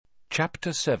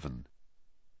Chapter 7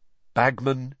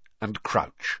 Bagman and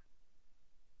Crouch.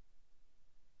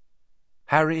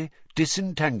 Harry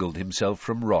disentangled himself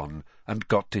from Ron and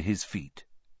got to his feet.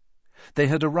 They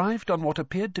had arrived on what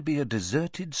appeared to be a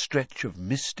deserted stretch of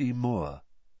misty moor.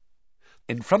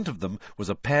 In front of them was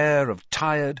a pair of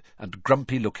tired and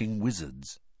grumpy-looking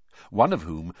wizards, one of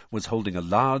whom was holding a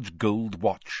large gold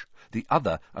watch, the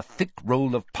other a thick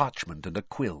roll of parchment and a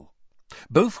quill.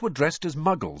 Both were dressed as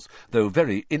muggles, though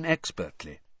very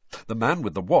inexpertly. The man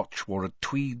with the watch wore a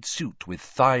tweed suit with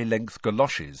thigh-length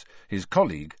galoshes, his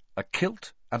colleague a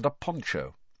kilt and a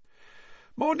poncho.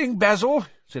 "Morning, Basil,"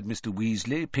 said Mr.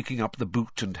 Weasley, picking up the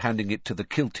boot and handing it to the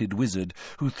kilted wizard,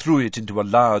 who threw it into a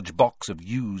large box of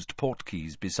used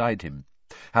portkeys beside him.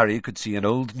 Harry could see an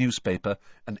old newspaper,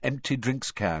 an empty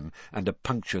drinks can, and a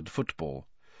punctured football.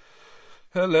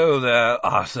 "Hello there,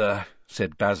 Arthur,"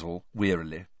 said Basil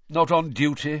wearily. "Not on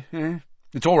duty, eh?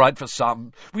 It's all right for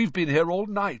some. We've been here all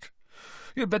night.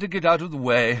 You'd better get out of the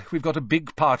way. We've got a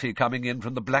big party coming in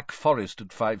from the Black Forest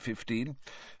at 5:15.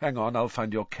 Hang on, I'll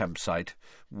find your campsite.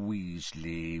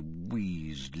 Weasley.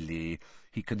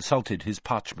 He consulted his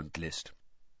parchment list.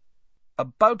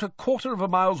 "About a quarter of a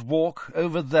mile's walk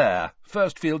over there.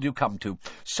 First field you come to.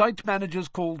 Site manager's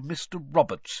called Mr.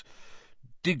 Roberts.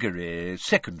 Diggory,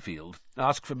 second field.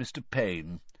 Ask for Mr.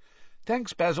 Payne."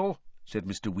 "Thanks, Basil," said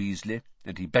Mr. Weasley,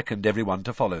 and he beckoned everyone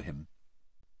to follow him.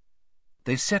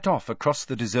 They set off across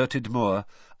the deserted moor,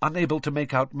 unable to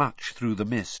make out much through the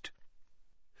mist.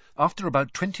 After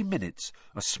about 20 minutes,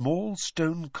 a small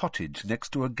stone cottage next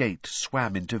to a gate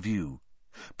swam into view.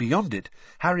 Beyond it,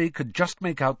 Harry could just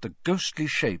make out the ghostly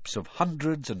shapes of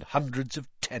hundreds and hundreds of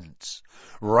tents,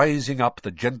 rising up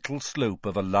the gentle slope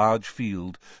of a large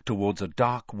field towards a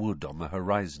dark wood on the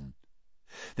horizon.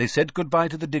 They said goodbye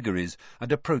to the Diggories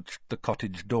and approached the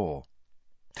cottage door.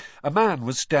 A man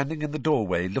was standing in the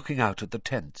doorway looking out at the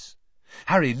tents.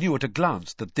 Harry knew at a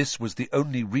glance that this was the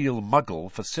only real muggle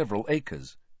for several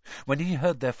acres. When he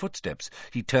heard their footsteps,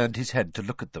 he turned his head to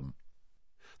look at them.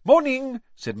 "Morning,"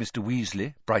 said Mr.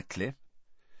 Weasley brightly.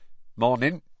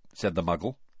 "Morning," said the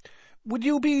muggle. "Would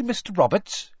you be Mr.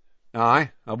 Roberts?"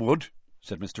 "Aye, I would,"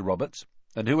 said Mr. Roberts.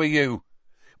 "And who are you?"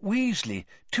 "Weasley.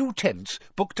 2 tents,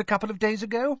 booked a couple of days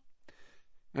ago?"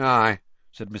 "Aye,"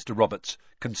 said Mr. Roberts,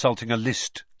 consulting a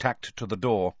list tacked to the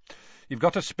door. "You've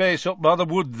got a space up by the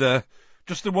wood there.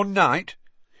 Just the one night?"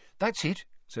 "That's it,"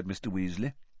 said Mr.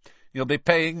 Weasley. "You'll be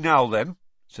paying now, then?"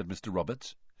 said Mr.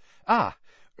 Roberts. "Ah,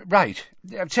 right,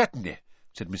 certainly,"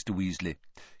 said Mr. Weasley.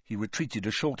 He retreated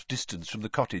a short distance from the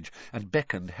cottage and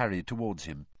beckoned Harry towards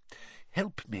him.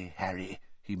 "Help me, Harry,"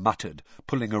 he muttered,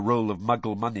 pulling a roll of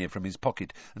muggle money from his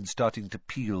pocket and starting to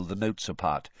peel the notes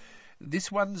apart.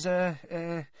 "This one's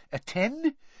a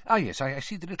 10? Ah, yes, I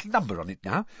see the little number on it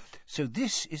now. So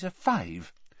this is a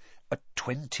 5. A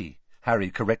 20,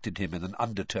 Harry corrected him in an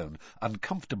undertone,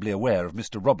 uncomfortably aware of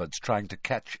Mr. Roberts trying to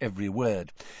catch every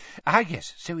word. "Ah,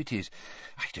 yes, so it is.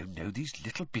 I don't know these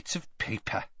little bits of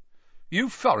paper." "You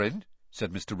foreign?"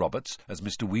 said Mr. Roberts, as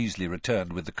Mr. Weasley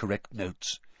returned with the correct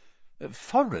notes.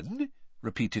 "Foreign?"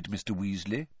 repeated Mr.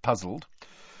 Weasley, puzzled.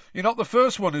 "You're not the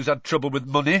first one who's had trouble with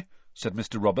money," said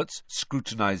Mr. Roberts,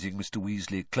 scrutinizing Mr.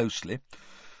 Weasley closely.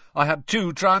 "I had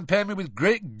 2 try and pay me with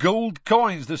great gold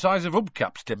coins the size of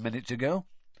hubcaps 10 minutes ago."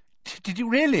 "Did you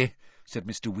really?" said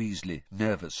Mr. Weasley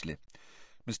nervously.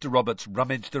 Mr. Roberts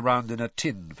rummaged around in a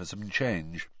tin for some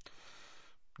change.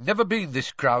 "Never been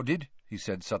this crowded," he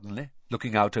said suddenly,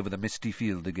 looking out over the misty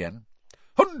field again.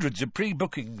 "Hundreds of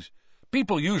pre-bookings.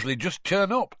 People usually just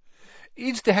turn up."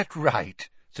 "Is that right?"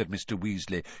 said Mr.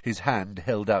 Weasley, his hand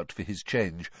held out for his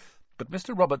change. But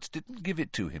Mr. Roberts didn't give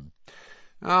it to him.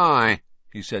 "Aye,"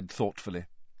 he said thoughtfully.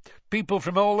 "People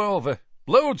from all over.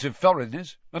 Loads of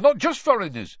foreigners. And not just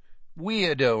foreigners.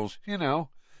 Weirdos, you know.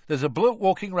 There's a bloke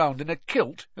walking round in a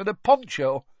kilt and a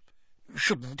poncho."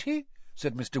 "Shouldn't he?"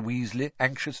 said Mr. Weasley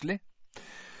anxiously.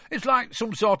 "It's like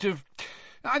some sort of,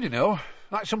 I don't know,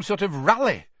 like some sort of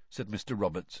rally," said Mr.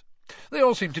 Roberts. "They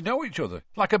all seem to know each other,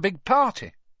 like a big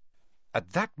party."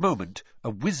 At that moment, a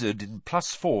wizard in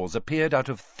 +4s appeared out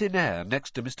of thin air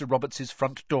next to Mr. Roberts's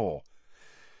front door.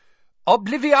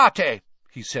 "Obliviate!"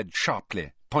 he said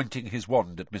sharply, pointing his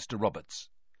wand at Mr. Roberts.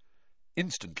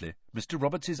 Instantly, Mr.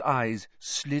 Roberts's eyes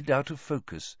slid out of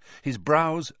focus, his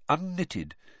brows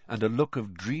unknitted, and a look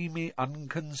of dreamy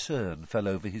unconcern fell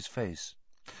over his face.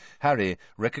 Harry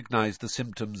recognized the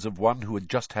symptoms of one who had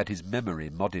just had his memory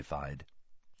modified.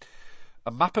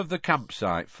 "A map of the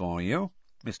campsite for you,"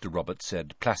 Mr. Roberts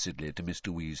said placidly to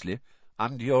Mr. Weasley,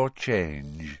 "and your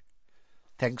change."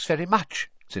 "Thanks very much,"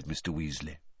 said Mr.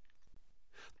 Weasley.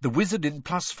 The wizard in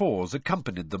 +4s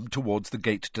accompanied them towards the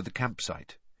gate to the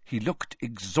campsite. He looked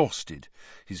exhausted.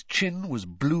 His chin was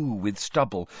blue with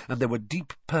stubble, and there were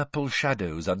deep purple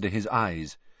shadows under his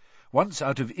eyes. Once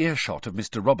out of earshot of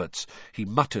Mr. Roberts, he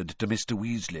muttered to Mr.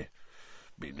 Weasley,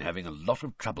 "Been having a lot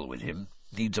of trouble with him.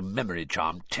 Needs a memory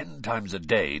charm 10 times a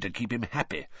day to keep him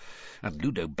happy. And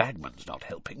Ludo Bagman's not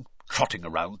helping, trotting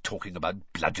around talking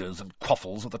about bludgers and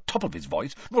quaffles at the top of his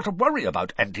voice, not a worry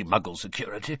about anti-muggle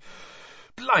security.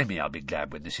 Blimey, I'll be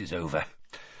glad when this is over.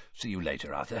 See you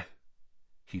later, Arthur."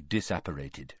 He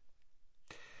disapparated.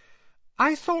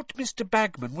 "I thought Mr.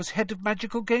 Bagman was head of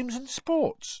magical games and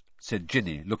sports," said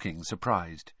Ginny, looking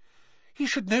surprised. "He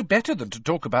should know better than to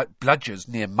talk about bludgers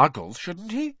near muggles,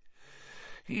 shouldn't he?"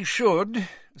 "He should,"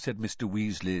 said Mr.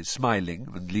 Weasley, smiling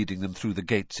and leading them through the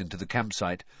gates into the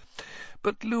campsite.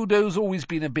 "But Ludo's always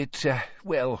been a bit,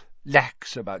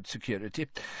 lax about security.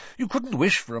 You couldn't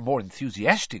wish for a more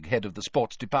enthusiastic head of the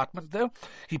sports department, though.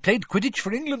 He played Quidditch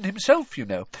for England himself, you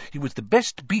know. He was the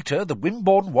best beater the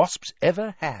Wimborne Wasps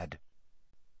ever had."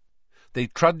 They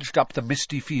trudged up the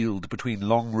misty field between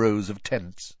long rows of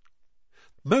tents.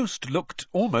 Most looked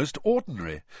almost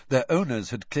ordinary. Their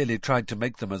owners had clearly tried to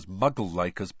make them as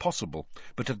muggle-like as possible,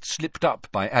 but had slipped up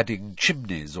by adding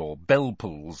chimneys or bell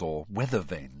pulls or weather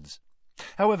vanes.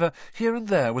 However, here and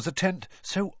there was a tent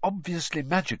so obviously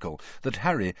magical that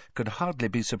Harry could hardly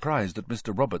be surprised that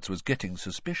Mr. Roberts was getting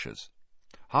suspicious.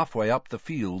 Halfway up the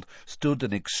field stood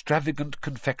an extravagant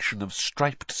confection of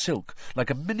striped silk,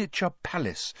 like a miniature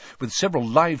palace, with several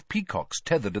live peacocks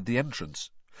tethered at the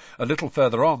entrance. A little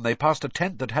further on they passed a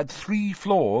tent that had 3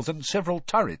 floors and several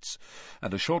turrets,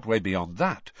 and a short way beyond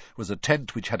that was a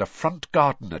tent which had a front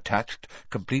garden attached,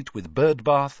 complete with bird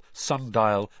bath,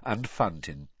 sundial, and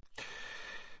fountain.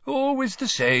 "Always the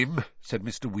same," said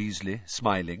Mr. Weasley,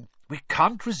 smiling. "We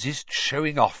can't resist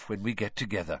showing off when we get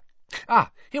together.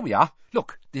 Ah, here we are.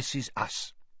 Look, this is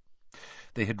us."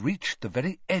 They had reached the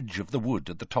very edge of the wood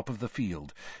at the top of the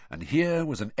field, and here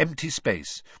was an empty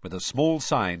space with a small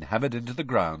sign hammered into the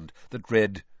ground that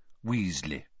read,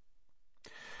 "Weasley."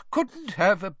 "Couldn't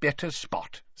have a better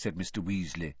spot," said Mr.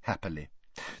 Weasley happily.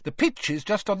 "The pitch is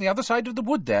just on the other side of the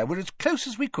wood there. We're as close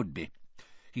as we could be."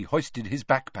 He hoisted his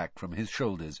backpack from his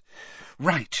shoulders.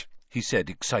 "Right," he said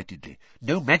excitedly.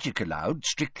 "No magic allowed,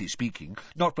 strictly speaking,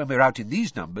 not when we're out in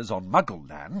these numbers on Muggle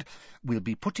land. We'll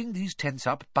be putting these tents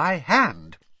up by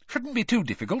hand. Shouldn't be too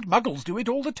difficult. Muggles do it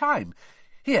all the time.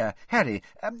 Here, Harry,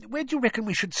 where do you reckon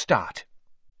we should start?"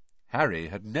 Harry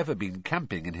had never been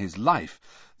camping in his life.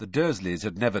 The Dursleys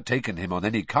had never taken him on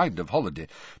any kind of holiday,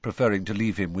 preferring to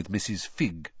leave him with Mrs.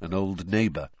 Figg, an old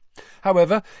neighbour.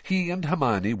 However, he and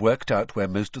Hermione worked out where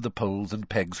most of the poles and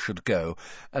pegs should go,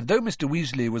 and though Mr.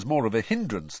 Weasley was more of a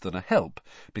hindrance than a help,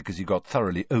 because he got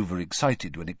thoroughly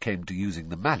overexcited when it came to using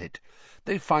the mallet,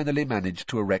 they finally managed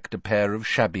to erect a pair of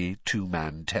shabby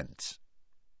 2-man tents.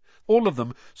 All of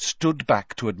them stood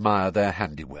back to admire their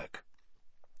handiwork.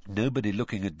 Nobody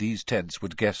looking at these tents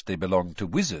would guess they belonged to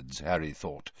wizards, Harry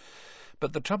thought.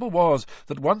 But the trouble was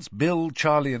that once Bill,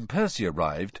 Charlie, and Percy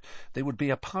arrived, they would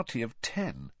be a party of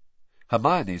 10.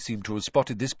 Hermione seemed to have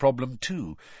spotted this problem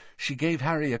too. She gave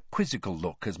Harry a quizzical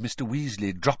look as Mr.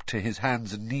 Weasley dropped to his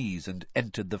hands and knees and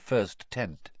entered the first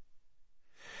tent.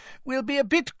 "We'll be a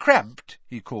bit cramped,"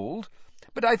 he called,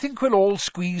 "but I think we'll all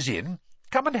squeeze in.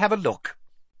 Come and have a look."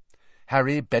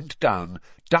 Harry bent down,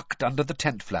 ducked under the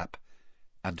tent flap,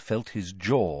 and felt his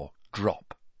jaw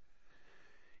drop.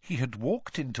 He had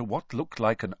walked into what looked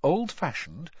like an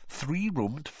old-fashioned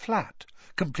 3-roomed flat,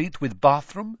 complete with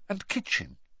bathroom and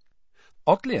kitchen.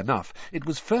 Oddly enough, it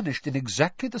was furnished in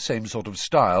exactly the same sort of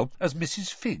style as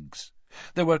Mrs. Figg's.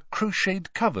 There were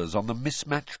crocheted covers on the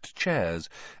mismatched chairs,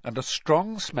 and a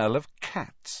strong smell of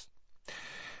cats.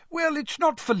 "Well, it's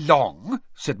not for long,"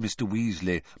 said Mr.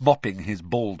 Weasley, mopping his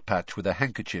bald patch with a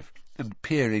handkerchief, and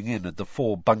peering in at the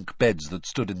 4 bunk beds that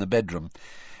stood in the bedroom.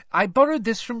 "I borrowed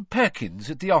this from Perkins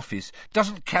at the office.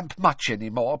 Doesn't camp much any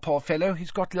more, poor fellow.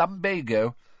 He's got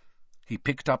lumbago." He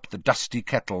picked up the dusty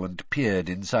kettle and peered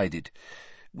inside it.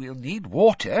 "We'll need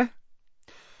water."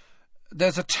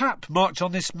 "There's a tap marked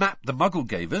on this map the Muggle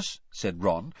gave us," said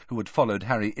Ron, who had followed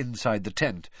Harry inside the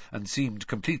tent and seemed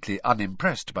completely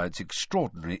unimpressed by its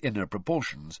extraordinary inner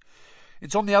proportions.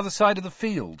 "It's on the other side of the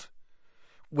field."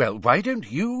 "Well, why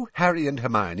don't you, Harry, and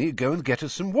Hermione go and get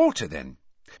us some water, then?"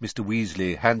 Mr.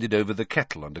 Weasley handed over the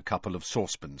kettle and a couple of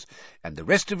saucepans, "and the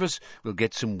rest of us will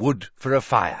get some wood for a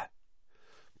fire."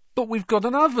 "But we've got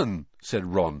an oven," said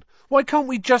Ron. "Why can't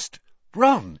we just—"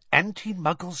 "Ron,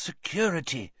 anti-Muggle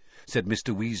security," said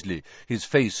Mr. Weasley, his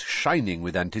face shining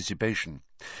with anticipation.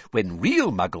 "When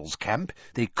real Muggles camp,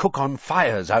 they cook on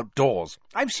fires outdoors.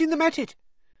 I've seen them at it."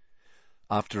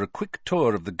 After a quick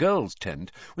tour of the girls'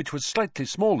 tent, which was slightly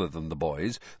smaller than the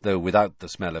boys', though without the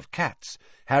smell of cats,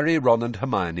 Harry, Ron and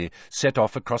Hermione set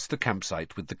off across the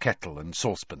campsite with the kettle and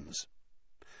saucepans.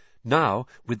 Now,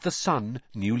 with the sun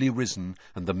newly risen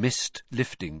and the mist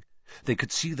lifting, they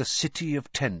could see the city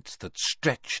of tents that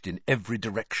stretched in every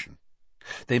direction.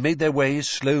 They made their way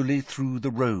slowly through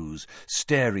the rows,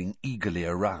 staring eagerly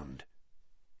around.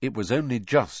 It was only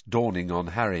just dawning on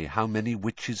Harry how many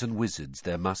witches and wizards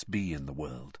there must be in the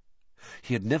world.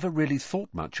 He had never really thought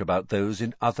much about those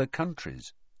in other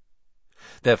countries.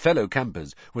 Their fellow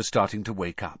campers were starting to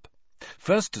wake up.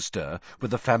 First to stir were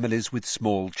the families with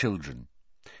small children.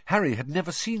 Harry had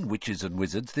never seen witches and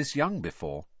wizards this young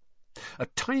before. A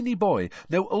tiny boy,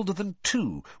 no older than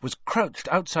 2, was crouched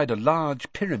outside a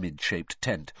large pyramid-shaped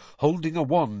tent, holding a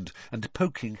wand and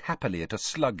poking happily at a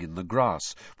slug in the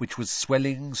grass, which was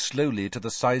swelling slowly to the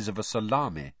size of a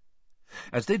salami.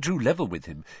 As they drew level with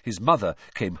him, his mother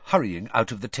came hurrying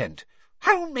out of the tent.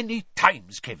 "How many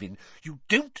times, Kevin? You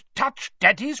don't touch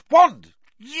Daddy's wand!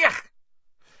 Yuck!"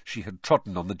 She had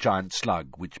trodden on the giant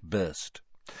slug, which burst.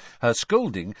 Her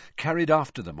scolding carried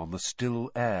after them on the still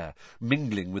air,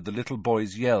 mingling with the little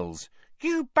boy's yells.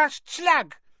 "You bust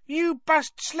slug! You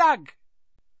bust slug!"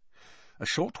 A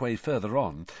short way further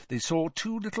on, they saw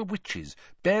 2 little witches,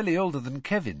 barely older than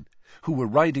Kevin, who were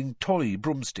riding toy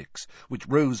broomsticks, which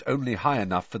rose only high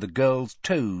enough for the girls'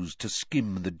 toes to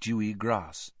skim the dewy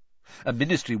grass. A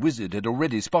ministry wizard had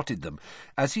already spotted them.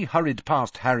 As he hurried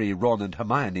past Harry, Ron and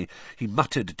Hermione, he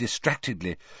muttered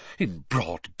distractedly, "In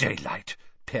broad daylight!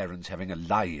 Parents having a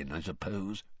lie-in, I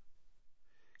suppose."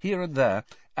 Here and there,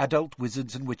 adult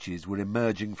wizards and witches were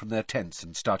emerging from their tents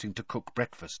and starting to cook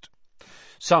breakfast.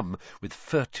 Some, with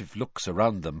furtive looks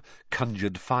around them,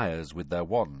 conjured fires with their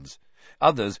wands.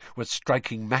 Others were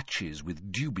striking matches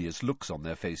with dubious looks on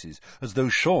their faces, as though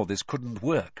sure this couldn't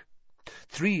work.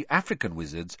 3 African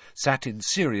wizards sat in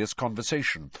serious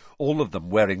conversation, all of them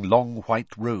wearing long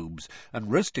white robes, and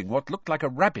roasting what looked like a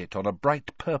rabbit on a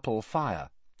bright purple fire,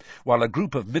 while a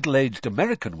group of middle-aged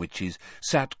American witches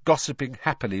sat gossiping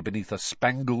happily beneath a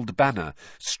spangled banner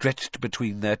stretched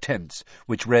between their tents,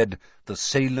 which read, "The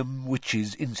Salem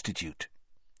Witches' Institute."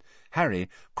 Harry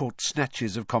caught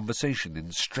snatches of conversation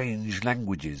in strange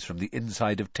languages from the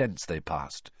inside of tents they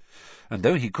passed, and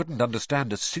though he couldn't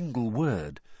understand a single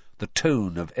word, the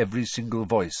tone of every single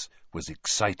voice was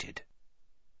excited.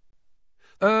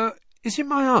 Is it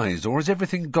my eyes, or has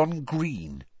everything gone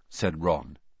green?" said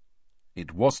Ron.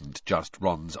 It wasn't just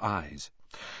Ron's eyes.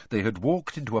 They had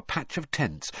walked into a patch of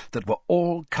tents that were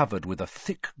all covered with a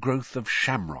thick growth of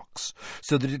shamrocks,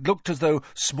 so that it looked as though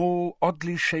small,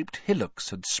 oddly shaped hillocks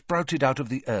had sprouted out of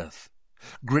the earth.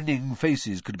 Grinning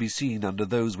faces could be seen under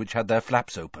those which had their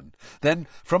flaps open. Then,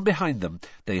 from behind them,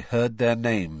 they heard their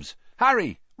names.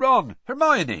 "Harry! Ron!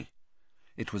 Hermione!"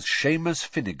 It was Seamus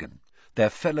Finnegan, their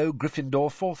fellow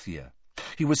Gryffindor 4th year.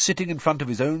 He was sitting in front of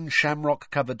his own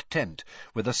shamrock-covered tent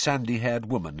with a sandy-haired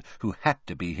woman who had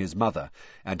to be his mother,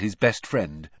 and his best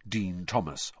friend, Dean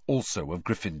Thomas, also of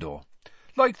Gryffindor.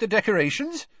 "Like the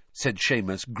decorations?" said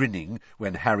Seamus, grinning,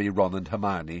 when Harry, Ron and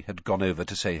Hermione had gone over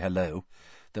to say hello.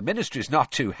 "The ministry's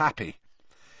not too happy."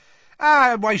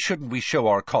 Why shouldn't we show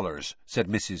our colours?" said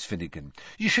Mrs. Finnegan.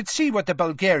 "You should see what the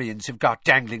Bulgarians have got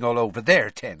dangling all over their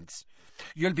tents.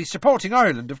 You'll be supporting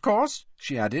Ireland, of course,"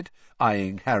 she added,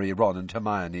 eyeing Harry, Ron and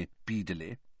Hermione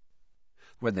beadily.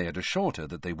 When they had assured her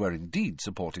that they were indeed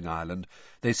supporting Ireland,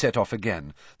 they set off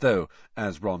again, though,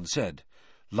 as Ron said,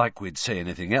 "Like we'd say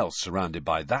anything else surrounded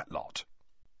by that lot."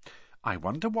 "I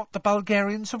wonder what the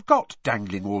Bulgarians have got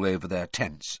dangling all over their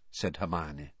tents," said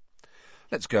Hermione.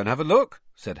 "Let's go and have a look,"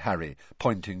 said Harry,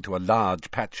 pointing to a large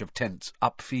patch of tents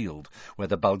upfield, where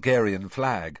the Bulgarian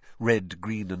flag, red,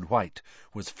 green and white,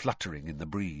 was fluttering in the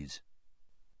breeze.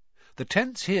 The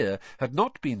tents here had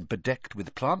not been bedecked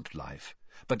with plant life,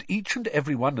 but each and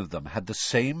every one of them had the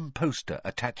same poster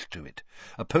attached to it,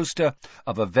 a poster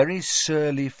of a very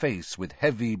surly face with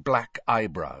heavy black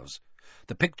eyebrows.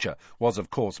 The picture was, of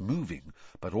course, moving,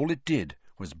 but all it did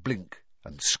was blink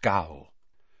and scowl.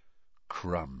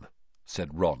 "Crumb,"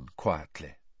 said Ron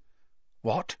quietly.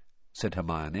 "What?" said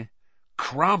Hermione.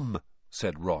 "Crumb,"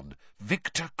 said Ron.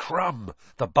 "Victor Crumb,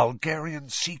 the Bulgarian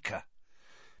seeker."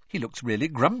 "He looks really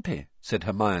grumpy," said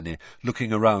Hermione,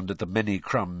 looking around at the many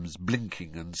crumbs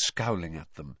blinking and scowling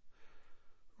at them.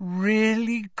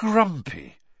 "Really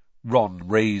grumpy?" Ron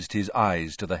raised his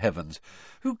eyes to the heavens.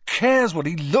 "Who cares what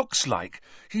he looks like?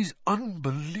 He's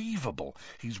unbelievable.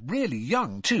 He's really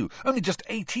young, too, only just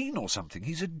 18 or something.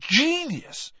 He's a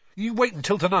genius. You wait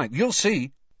until tonight, you'll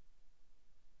see."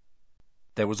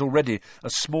 There was already a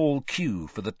small queue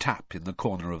for the tap in the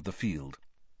corner of the field.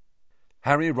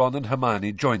 Harry, Ron and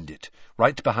Hermione joined it,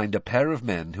 right behind a pair of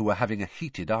men who were having a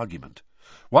heated argument.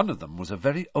 One of them was a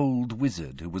very old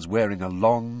wizard who was wearing a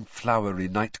long, flowery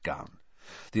nightgown.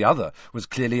 The other was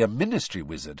clearly a ministry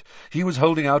wizard. He was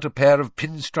holding out a pair of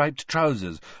pinstriped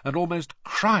trousers and almost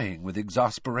crying with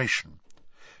exasperation.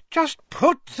 "Just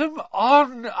put them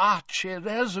on, Archie,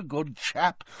 there's a good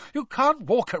chap. You can't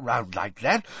walk around like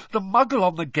that. The muggle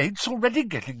on the gate's already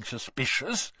getting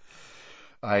suspicious."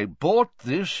 "I bought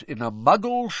this in a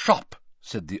muggle shop,"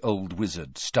 said the old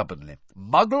wizard stubbornly.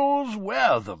 "Muggles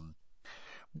wear them."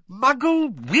 "Muggle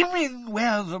women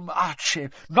wear them, Archie,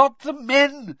 not the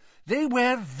men. They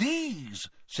wear these,"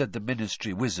 said the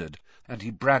ministry wizard, and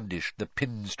he brandished the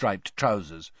pin-striped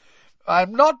trousers.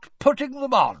 "I'm not putting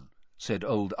them on," said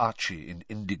old Archie in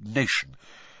indignation.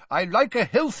 "I like a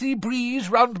healthy breeze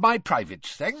round my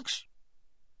privates, thanks."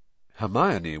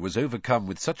 Hermione was overcome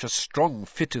with such a strong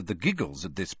fit of the giggles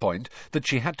at this point that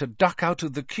she had to duck out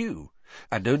of the queue,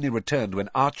 and only returned when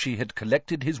Archie had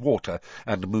collected his water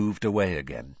and moved away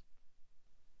again.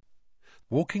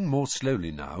 Walking more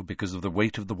slowly now because of the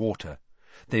weight of the water,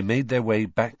 they made their way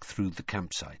back through the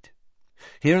campsite.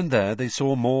 Here and there they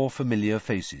saw more familiar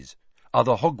faces,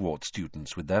 other Hogwarts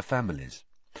students with their families.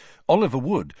 Oliver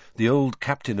Wood, the old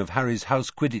captain of Harry's house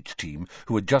Quidditch team,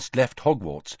 who had just left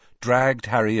Hogwarts, dragged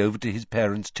Harry over to his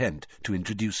parents' tent to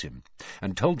introduce him,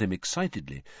 and told him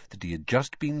excitedly that he had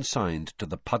just been signed to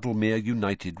the Puddlemere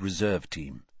United reserve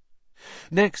team.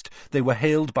 Next they were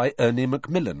hailed by Ernie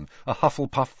Macmillan, a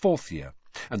Hufflepuff fourth year,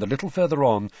 and a little further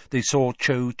on they saw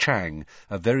Cho Chang,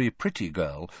 a very pretty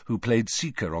girl who played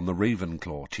Seeker on the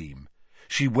Ravenclaw team.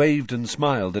 She waved and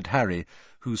smiled at Harry,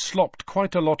 who slopped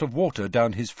quite a lot of water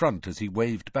down his front as he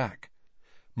waved back.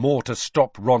 More to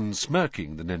stop Ron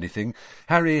smirking than anything,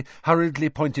 Harry hurriedly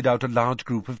pointed out a large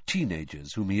group of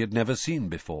teenagers whom he had never seen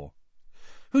before.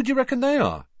 "Who do you reckon they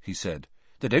are?" he said.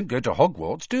 "They don't go to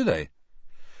Hogwarts, do they?"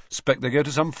 "'Spect they go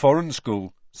to some foreign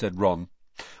school," said Ron.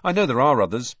 "I know there are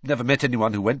others. Never met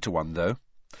anyone who went to one, though.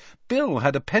 Bill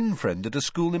had a pen friend at a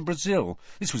school in Brazil.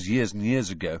 This was years and years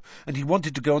ago, and he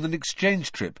wanted to go on an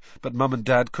exchange trip, but Mum and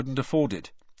Dad couldn't afford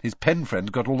it. His pen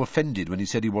friend got all offended when he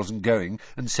said he wasn't going,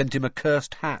 and sent him a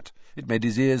cursed hat. It made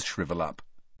his ears shrivel up."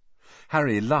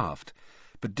 Harry laughed,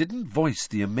 but didn't voice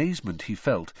the amazement he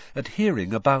felt at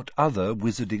hearing about other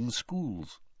wizarding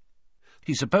schools.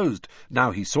 He supposed,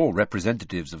 now he saw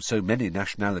representatives of so many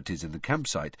nationalities in the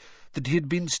campsite, that he had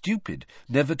been stupid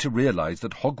never to realize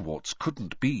that Hogwarts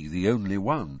couldn't be the only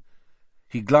one.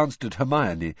 He glanced at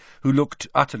Hermione, who looked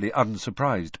utterly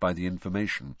unsurprised by the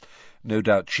information. No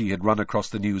doubt she had run across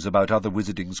the news about other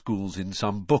wizarding schools in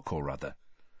some book or other.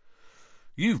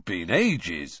 "You've been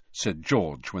ages," said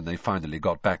George when they finally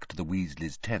got back to the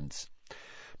Weasleys' tents.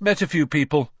 "Met a few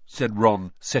people," said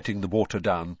Ron, setting the water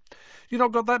down. "You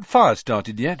not got that fire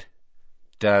started yet?"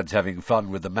 "Dad's having fun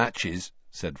with the matches,"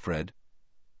 said Fred.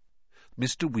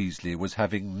 Mr. Weasley was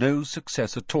having no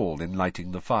success at all in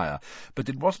lighting the fire, but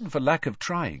it wasn't for lack of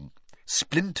trying.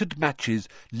 Splintered matches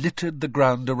littered the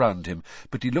ground around him,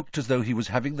 but he looked as though he was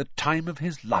having the time of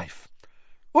his life.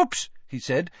 "Oops!" he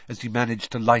said, as he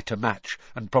managed to light a match,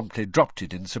 and promptly dropped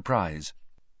it in surprise.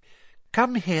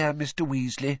 "Come here, Mr.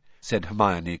 Weasley," said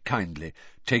Hermione kindly,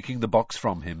 taking the box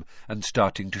from him and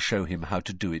starting to show him how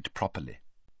to do it properly.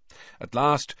 At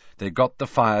last they got the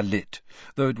fire lit,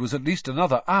 though it was at least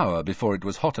another hour before it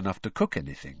was hot enough to cook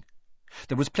anything.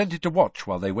 There was plenty to watch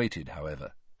while they waited,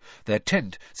 however. Their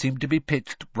tent seemed to be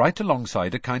pitched right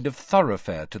alongside a kind of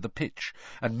thoroughfare to the pitch,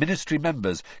 and ministry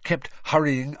members kept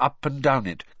hurrying up and down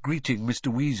it, greeting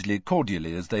Mr. Weasley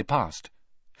cordially as they passed.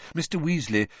 Mr.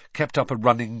 Weasley kept up a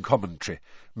running commentary,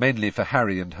 mainly for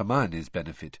Harry and Hermione's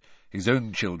benefit. His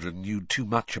own children knew too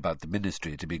much about the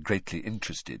ministry to be greatly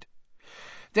interested.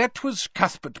 "That was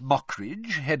Cuthbert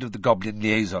Mockridge, head of the Goblin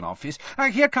Liaison Office.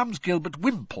 Here comes Gilbert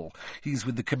Wimple. He's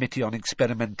with the Committee on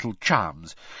Experimental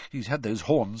Charms. He's had those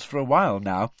horns for a while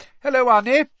now. Hello,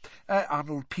 Arnie.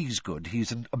 Arnold Peasgood.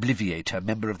 He's an Obliviator,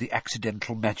 member of the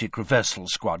Accidental Magic Reversal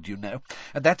Squad, you know.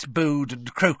 And that's Bode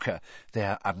and Croker.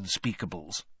 They're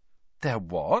unspeakables." "They're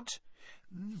what?"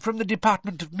 "From the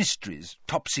Department of Mysteries.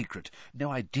 Top secret.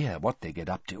 No idea what they get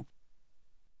up to."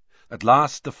 At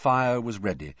last the fire was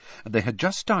ready, and they had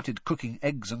just started cooking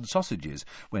eggs and sausages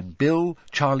when Bill,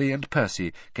 Charlie, and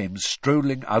Percy came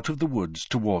strolling out of the woods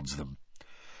towards them.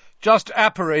 "Just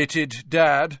apparated,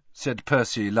 Dad," said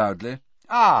Percy loudly.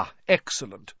 "Ah,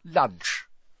 excellent. Lunch."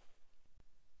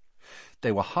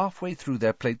 They were halfway through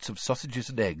their plates of sausages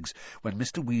and eggs when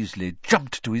Mr. Weasley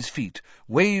jumped to his feet,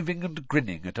 waving and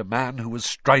grinning at a man who was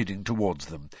striding towards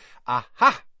them.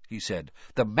 "Aha!" he said.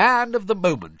 "The man of the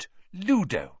moment,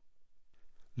 Ludo."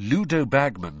 Ludo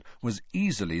Bagman was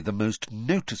easily the most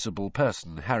noticeable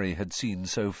person Harry had seen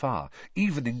so far,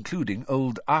 even including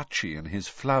old Archie in his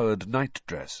flowered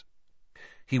nightdress.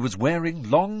 He was wearing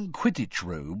long Quidditch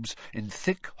robes in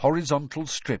thick horizontal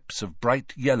strips of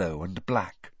bright yellow and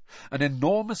black. An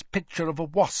enormous picture of a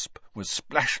wasp was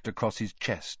splashed across his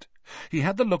chest. He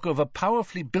had the look of a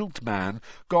powerfully built man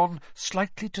gone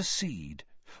slightly to seed.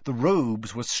 The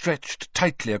robes were stretched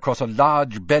tightly across a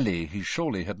large belly he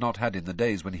surely had not had in the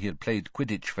days when he had played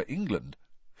Quidditch for England.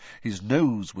 His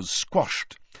nose was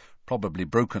squashed, probably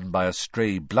broken by a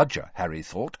stray bludger, Harry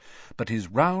thought, but his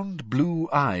round blue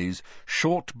eyes,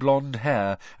 short blonde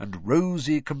hair, and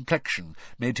rosy complexion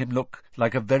made him look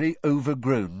like a very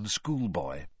overgrown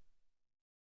schoolboy.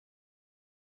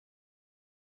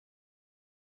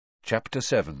 Chapter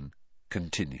 7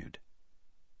 continued.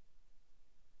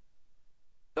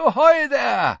 "Ahoy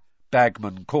there!"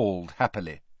 Bagman called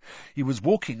happily. He was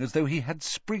walking as though he had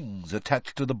springs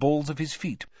attached to the balls of his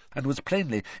feet, and was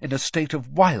plainly in a state of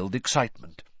wild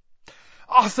excitement.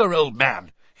 "Arthur, old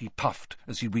man," he puffed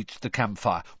as he reached the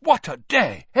campfire. "What a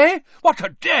day, eh? What a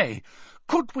day!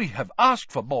 Could we have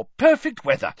asked for more perfect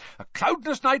weather? A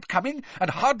cloudless night coming, and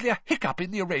hardly a hiccup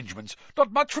in the arrangements.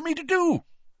 Not much for me to do."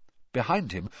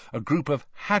 Behind him, a group of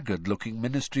haggard-looking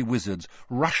ministry wizards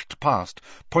rushed past,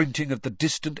 pointing at the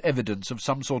distant evidence of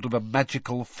some sort of a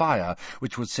magical fire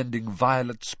which was sending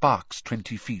violet sparks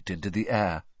 20 feet into the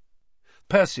air.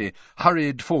 Percy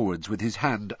hurried forwards with his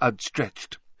hand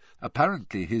outstretched.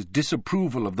 Apparently his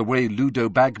disapproval of the way Ludo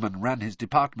Bagman ran his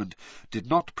department did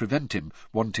not prevent him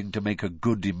wanting to make a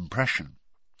good impression.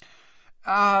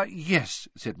 "Yes,"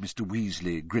 said Mr.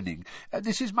 Weasley, grinning.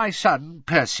 "This is my son,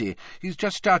 Percy. He's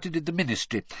just started in the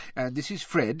ministry. And this is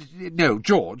Fred. No,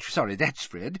 George. Sorry, that's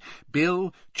Fred.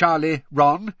 Bill, Charlie,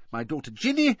 Ron, my daughter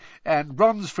Ginny, and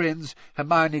Ron's friends,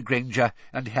 Hermione Granger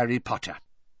and Harry Potter."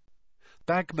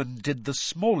 Bagman did the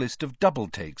smallest of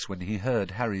double-takes when he heard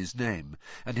Harry's name,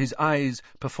 and his eyes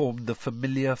performed the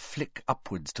familiar flick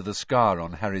upwards to the scar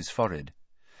on Harry's forehead.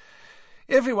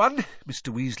 "Everyone,"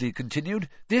 Mr. Weasley continued,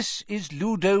 "this is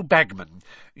Ludo Bagman.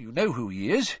 You know who he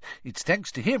is. It's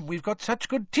thanks to him we've got such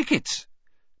good tickets."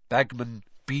 Bagman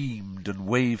beamed and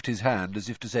waved his hand as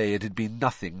if to say it had been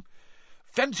nothing.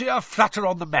 "Fancy a flutter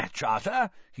on the match,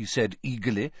 Arthur," he said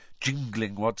eagerly,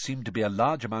 jingling what seemed to be a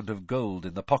large amount of gold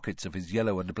in the pockets of his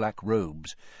yellow and black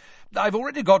robes. "I've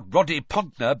already got Roddy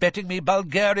Pontner betting me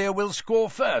Bulgaria will score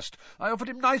first. I offered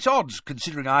him nice odds,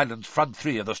 considering Ireland's front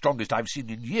three are the strongest I've seen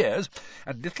in years,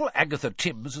 and little Agatha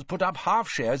Timms has put up half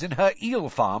shares in her eel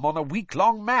farm on a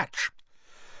week-long match."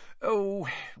 "Oh,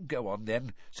 go on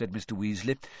then," said Mr.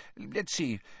 Weasley. "Let's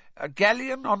see. A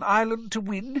galleon on Ireland to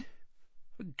win?"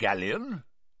 "A galleon?"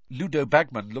 Ludo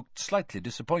Bagman looked slightly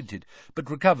disappointed, but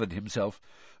recovered himself.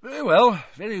 "Very well,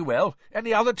 very well.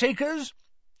 Any other takers?"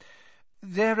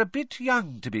 "They're a bit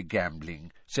young to be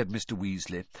gambling," said Mr.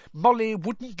 Weasley. "Molly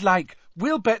wouldn't like—"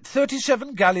 "We'll bet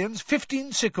 37 galleons,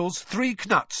 15 sickles, 3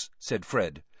 knuts," said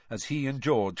Fred, as he and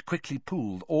George quickly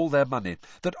pooled all their money,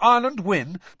 "that Ireland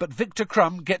win, but Victor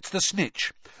Crumb gets the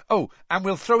snitch. Oh, and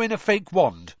we'll throw in a fake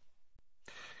wand."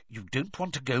 "You don't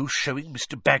want to go showing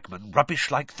Mr. Bagman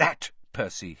rubbish like that,"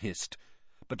 Percy hissed.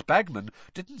 But Bagman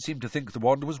didn't seem to think the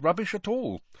wand was rubbish at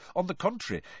all. On the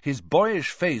contrary, his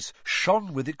boyish face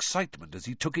shone with excitement as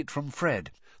he took it from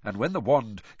Fred, and when the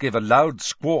wand gave a loud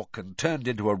squawk and turned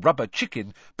into a rubber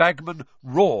chicken, Bagman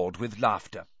roared with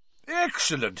laughter.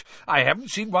 "Excellent! I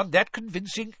haven't seen one that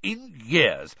convincing in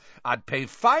years. I'd pay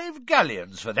 5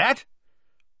 galleons for that."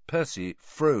 Percy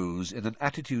froze in an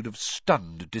attitude of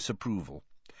stunned disapproval.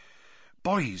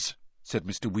 "Boys," said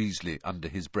Mr. Weasley under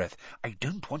his breath, "I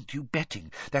don't want you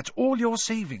betting. That's all your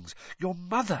savings. Your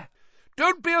mother—"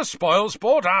 "Don't be a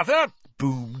spoil-sport, Arthur,"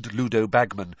 boomed Ludo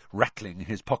Bagman, rattling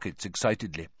his pockets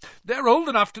excitedly. "They're old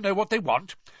enough to know what they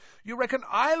want. You reckon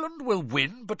Ireland will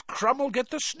win, but Crumb will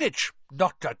get the snitch?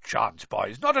 Not a chance,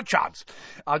 boys, not a chance.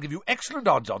 I'll give you excellent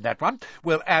odds on that one.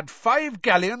 We'll add 5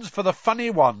 galleons for the funny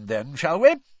one, then, shall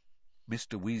we?"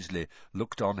 Mr. Weasley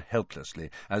looked on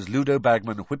helplessly as Ludo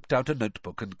Bagman whipped out a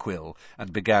notebook and quill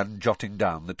and began jotting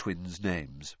down the twins'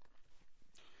 names.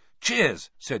 "Cheers,"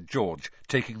 said George,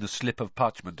 taking the slip of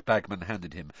parchment Bagman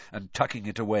handed him and tucking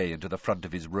it away into the front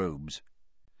of his robes.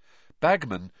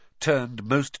 Bagman turned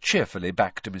most cheerfully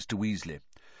back to Mr. Weasley.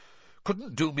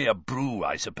 "Couldn't do me a brew,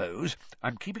 I suppose.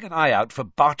 I'm keeping an eye out for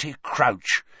Bagman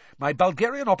Crouch. My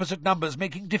Bulgarian opposite number's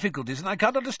making difficulties, and I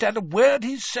can't understand a word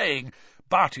he's saying.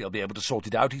 Barty'll be able to sort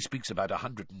it out. He speaks about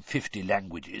 150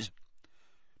 languages."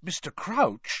 "Mr.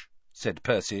 Crouch," said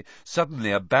Percy,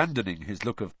 suddenly abandoning his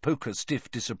look of poker-stiff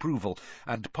disapproval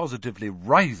and positively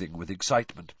writhing with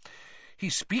excitement. He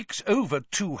speaks over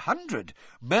 200.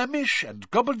 Mermish and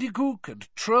gobbledygook and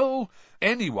troll.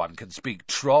 Anyone can speak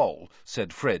troll,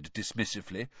 said Fred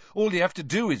dismissively. All you have to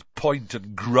do is point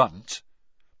and grunt.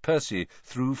 Percy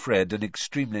threw Fred an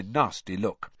extremely nasty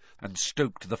look, and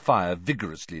stoked the fire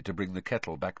vigorously to bring the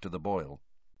kettle back to the boil.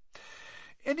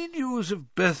 "Any news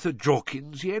of Bertha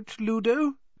Jorkins yet,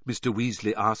 Ludo?" Mr.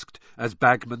 Weasley asked, as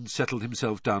Bagman settled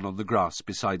himself down on the grass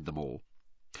beside them all.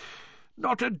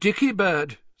 "Not a dicky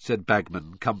bird," said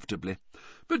Bagman comfortably.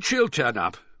 "But she'll turn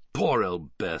up. Poor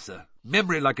old Bertha.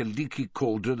 Memory like a leaky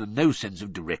cauldron and no sense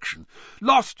of direction.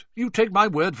 Lost, you take my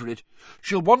word for it.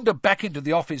 She'll wander back into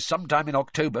the office sometime in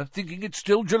October, thinking it's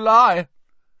still July."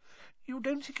 "You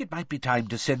don't think it might be time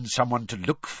to send someone to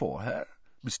look for her?"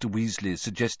 Mr. Weasley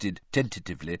suggested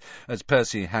tentatively, as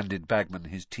Percy handed Bagman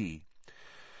his tea.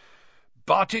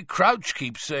 "Barty Crouch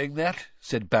keeps saying that,"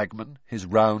 said Bagman, his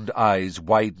round eyes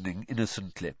widening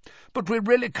innocently. "But we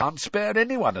really can't spare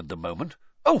anyone at the moment.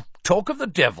 Oh, talk of the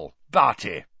devil,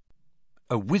 Barty!"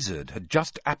 A wizard had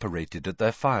just apparated at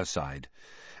their fireside,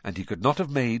 and he could not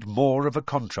have made more of a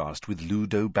contrast with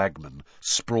Ludo Bagman,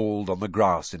 sprawled on the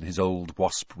grass in his old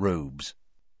wasp robes.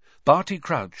 Barty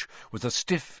Crouch was a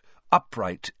stiff,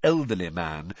 upright, elderly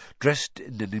man, dressed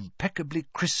in an impeccably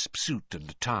crisp suit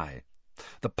and tie.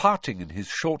 The parting in his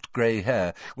short grey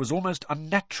hair was almost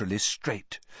unnaturally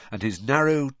straight, and his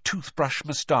narrow toothbrush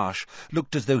moustache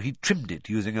looked as though he trimmed it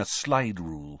using a slide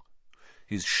rule.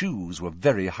 His shoes were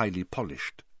very highly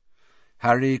polished.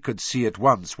 Harry could see at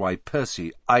once why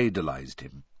Percy idolized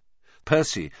him.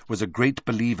 Percy was a great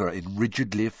believer in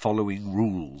rigidly following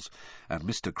rules, and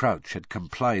Mr. Crouch had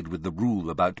complied with the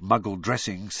rule about Muggle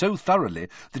dressing so thoroughly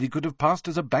that he could have passed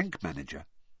as a bank manager.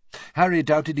 Harry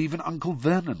doubted even Uncle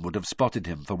Vernon would have spotted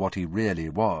him for what he really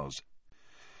was.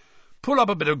 "Pull up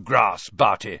a bit of grass,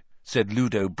 Barty," said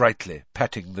Ludo brightly,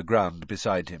 patting the ground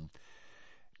beside him.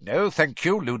 "No, thank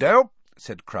you, Ludo,"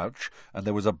 said Crouch, and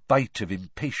there was a bite of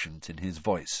impatience in his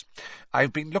voice.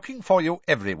 "I've been looking for you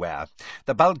everywhere.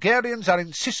 The Bulgarians are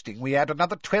insisting we add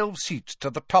another 12 seats to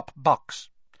the top box."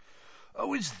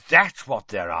 "Oh, is that what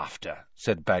they're after?"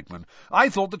 said Bagman. "I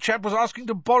thought the chap was asking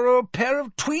to borrow a pair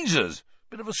of tweezers.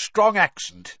 Bit of a strong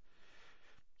accent."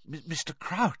 "Mr.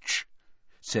 Crouch,"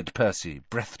 said Percy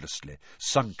breathlessly,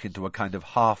 sunk into a kind of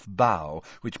half-bow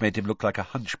which made him look like a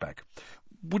hunchback.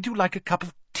 "Would you like a cup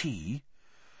of tea?"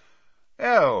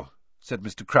 "Oh," said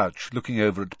Mr. Crouch, looking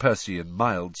over at Percy in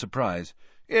mild surprise.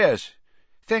 "Yes,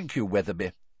 thank you,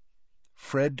 Weatherby."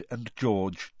 Fred and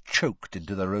George choked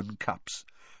into their own cups.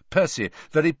 Percy,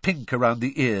 very pink around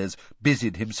the ears,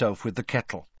 busied himself with the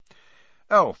kettle.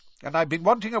 "Oh, and I've been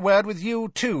wanting a word with you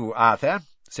too, Arthur,"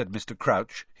 said Mr.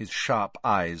 Crouch, his sharp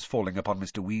eyes falling upon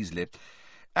Mr. Weasley.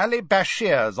 "Ali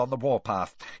Bashir's on the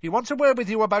warpath. He wants a word with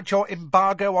you about your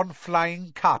embargo on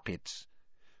flying carpets."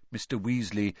 Mr.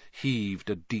 Weasley heaved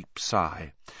a deep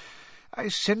sigh. "I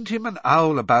sent him an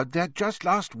owl about that just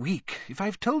last week. If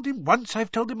I've told him once,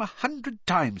 I've told him 100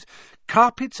 times.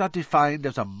 Carpets are defined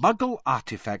as a Muggle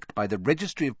artifact by the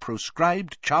Registry of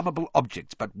Proscribed Charmable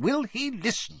Objects, but will he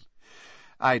listen?"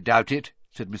 "I doubt it,"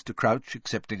 said Mr. Crouch,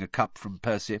 accepting a cup from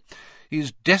Percy.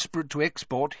 "He's desperate to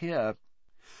export here."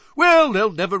 "Well,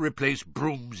 they'll never replace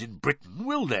brooms in Britain,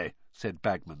 will they?" said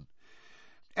Bagman.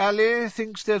 "Ali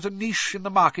thinks there's a niche in the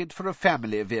market for a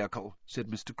family vehicle," said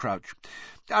Mr. Crouch.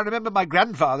 "I remember my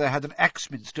grandfather had an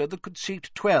Axminster that could seat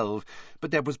 12,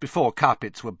 but that was before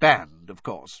carpets were banned, of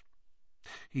course."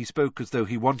 He spoke as though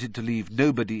he wanted to leave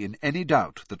nobody in any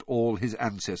doubt that all his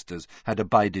ancestors had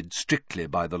abided strictly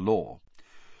by the law.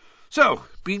 "So,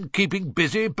 been keeping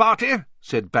busy, Barty?"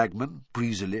 said Bagman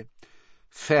breezily.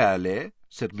 "Fairly,"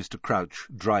 said Mr. Crouch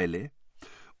dryly.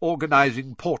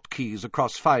 "Organising portkeys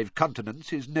across 5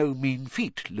 continents is no mean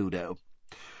feat, Ludo."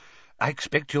 "I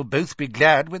expect you'll both be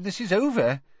glad when this is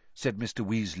over," said Mr.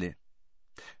 Weasley.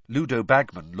 Ludo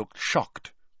Bagman looked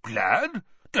shocked. "Glad?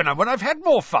 Dunno when I've had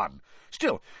more fun.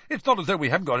 Still, it's not as though we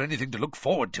haven't got anything to look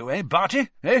forward to, eh, Barty?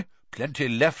 Eh? Plenty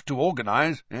left to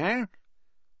organise, eh?"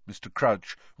 Mr.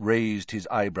 Crouch raised his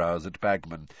eyebrows at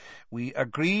Bagman. "We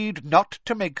agreed not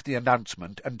to make the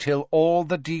announcement until all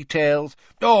the details—"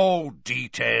 "Oh,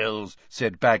 details,"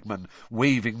 said Bagman,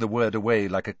 waving the word away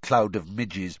like a cloud of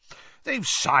midges. "They've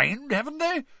signed, haven't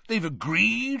they? They've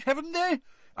agreed, haven't they?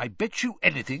 I bet you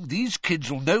anything these kids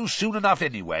will know soon enough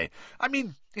anyway. I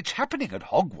mean, it's happening at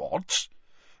Hogwarts."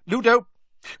 "Ludo,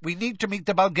 we need to meet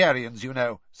the Bulgarians, you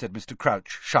know," said Mr.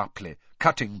 Crouch sharply,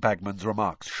 cutting Bagman's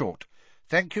remarks short.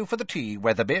 "Thank you for the tea,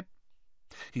 Weatherby."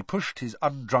 He pushed his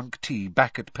undrunk tea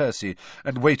back at Percy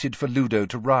and waited for Ludo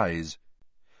to rise.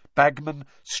 Bagman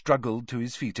struggled to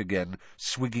his feet again,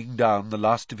 swigging down the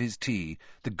last of his tea,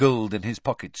 the gold in his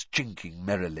pockets chinking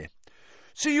merrily.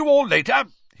 "See you all later,"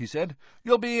 he said.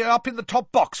 "You'll be up in the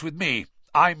top box with me.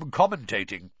 I'm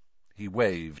commentating." He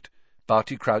waved.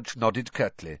 Barty Crouch nodded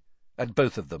curtly, and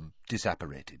both of them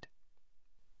disapparated.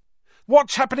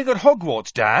 "What's happening at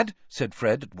Hogwarts, Dad?" said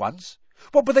Fred at once.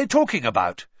 "What were they talking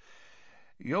about?"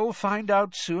 "You'll find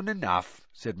out soon enough,"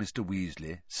 said Mr.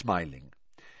 Weasley, smiling.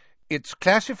 "It's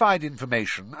classified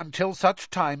information until such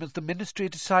time as the Ministry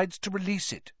decides to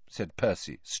release it," said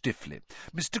Percy stiffly.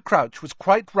 "Mr. Crouch was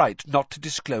quite right not to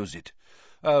disclose it."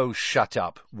 "Oh, shut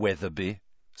up, Weatherby,"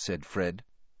 said Fred.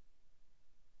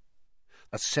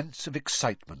 A sense of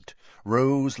excitement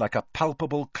rose like a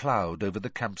palpable cloud over the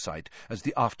campsite as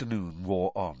the afternoon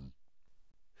wore on.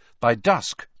 By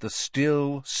dusk the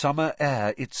still summer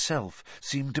air itself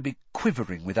seemed to be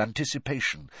quivering with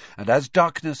anticipation, and as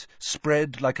darkness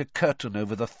spread like a curtain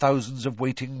over the thousands of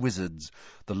waiting wizards,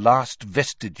 the last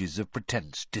vestiges of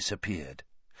pretence disappeared.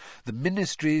 The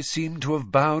Ministry seemed to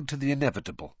have bowed to the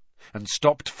inevitable, and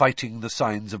stopped fighting the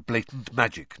signs of blatant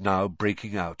magic now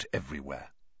breaking out everywhere.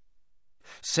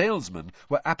 Salesmen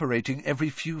were apparating every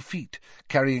few feet,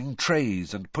 carrying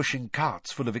trays and pushing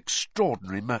carts full of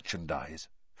extraordinary merchandise.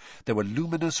 There were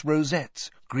luminous rosettes,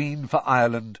 green for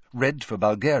Ireland, red for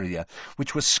Bulgaria,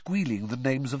 which were squealing the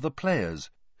names of the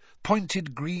players.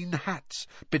 Pointed green hats,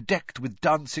 bedecked with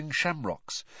dancing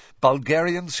shamrocks.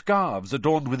 Bulgarian scarves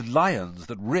adorned with lions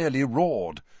that really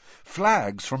roared.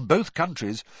 Flags from both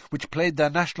countries, which played their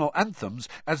national anthems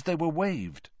as they were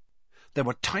waved. There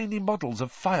were tiny models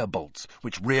of firebolts,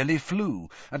 which really flew,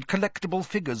 and collectible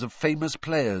figures of famous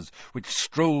players, which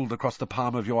strolled across the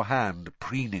palm of your hand,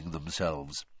 preening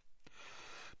themselves.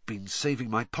 "Been saving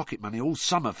my pocket money all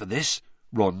summer for this,"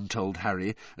 Ron told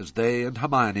Harry, as they and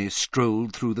Hermione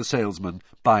strolled through the salesmen,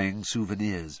 buying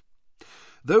souvenirs.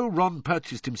 Though Ron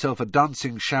purchased himself a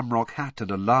dancing shamrock hat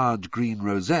and a large green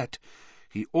rosette,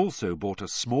 he also bought a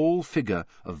small figure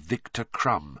of Victor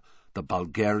Crumb, the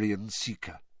Bulgarian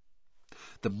seeker.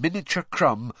 The miniature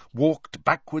Crumb walked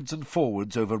backwards and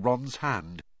forwards over Ron's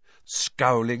hand,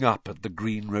 scowling up at the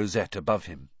green rosette above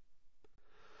him.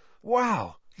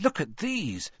 "Wow, look at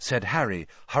these," said Harry,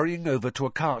 hurrying over to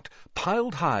a cart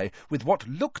piled high with what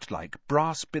looked like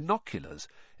brass binoculars,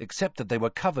 except that they were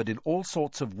covered in all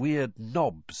sorts of weird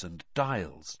knobs and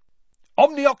dials.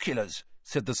 "Omnioculars,"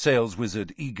 said the sales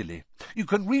wizard eagerly. "You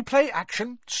can replay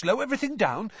action, slow everything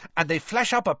down, and they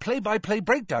flash up a play-by-play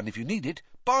breakdown if you need it.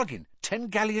 Bargain, 10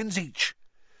 galleons each."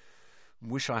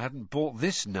 "Wish I hadn't bought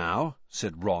this now,"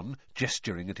 said Ron,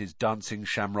 gesturing at his dancing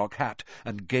shamrock hat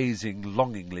and gazing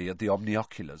longingly at the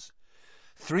omnioculars.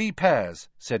 "3 pairs,"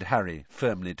 said Harry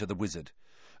firmly to the wizard.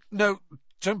 "No,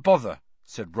 don't bother,"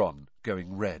 said Ron,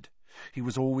 going red. He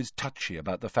was always touchy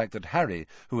about the fact that Harry,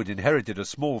 who had inherited a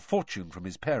small fortune from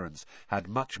his parents, had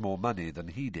much more money than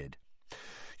he did.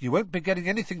 "You won't be getting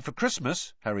anything for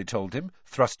Christmas," Harry told him,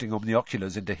 thrusting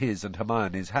omnioculars into his and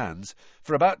Hermione's hands.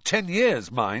 "For about 10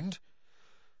 years, mind."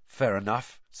 "Fair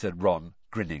enough," said Ron,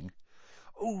 grinning.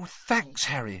 "Oh, thanks,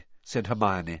 Harry," said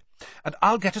Hermione. "And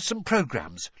I'll get us some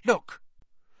programmes. Look."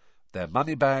 Their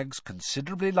money-bags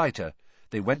considerably lighter,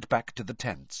 they went back to the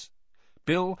tents.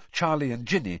 Bill, Charlie and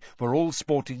Ginny were all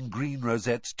sporting green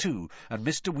rosettes too, and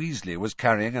Mr. Weasley was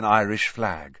carrying an Irish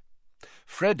flag.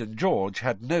 Fred and George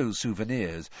had no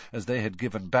souvenirs, as they had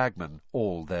given Bagman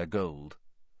all their gold.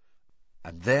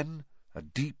 And then a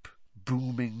deep,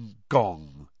 booming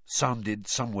gong sounded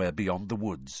somewhere beyond the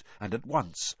woods, and at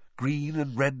once green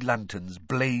and red lanterns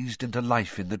blazed into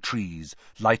life in the trees,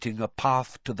 lighting a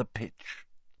path to the pitch.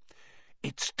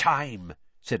 "It's time,"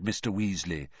 said Mr.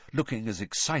 Weasley, looking as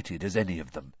excited as any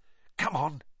of them. "Come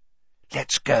on,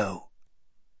 let's go."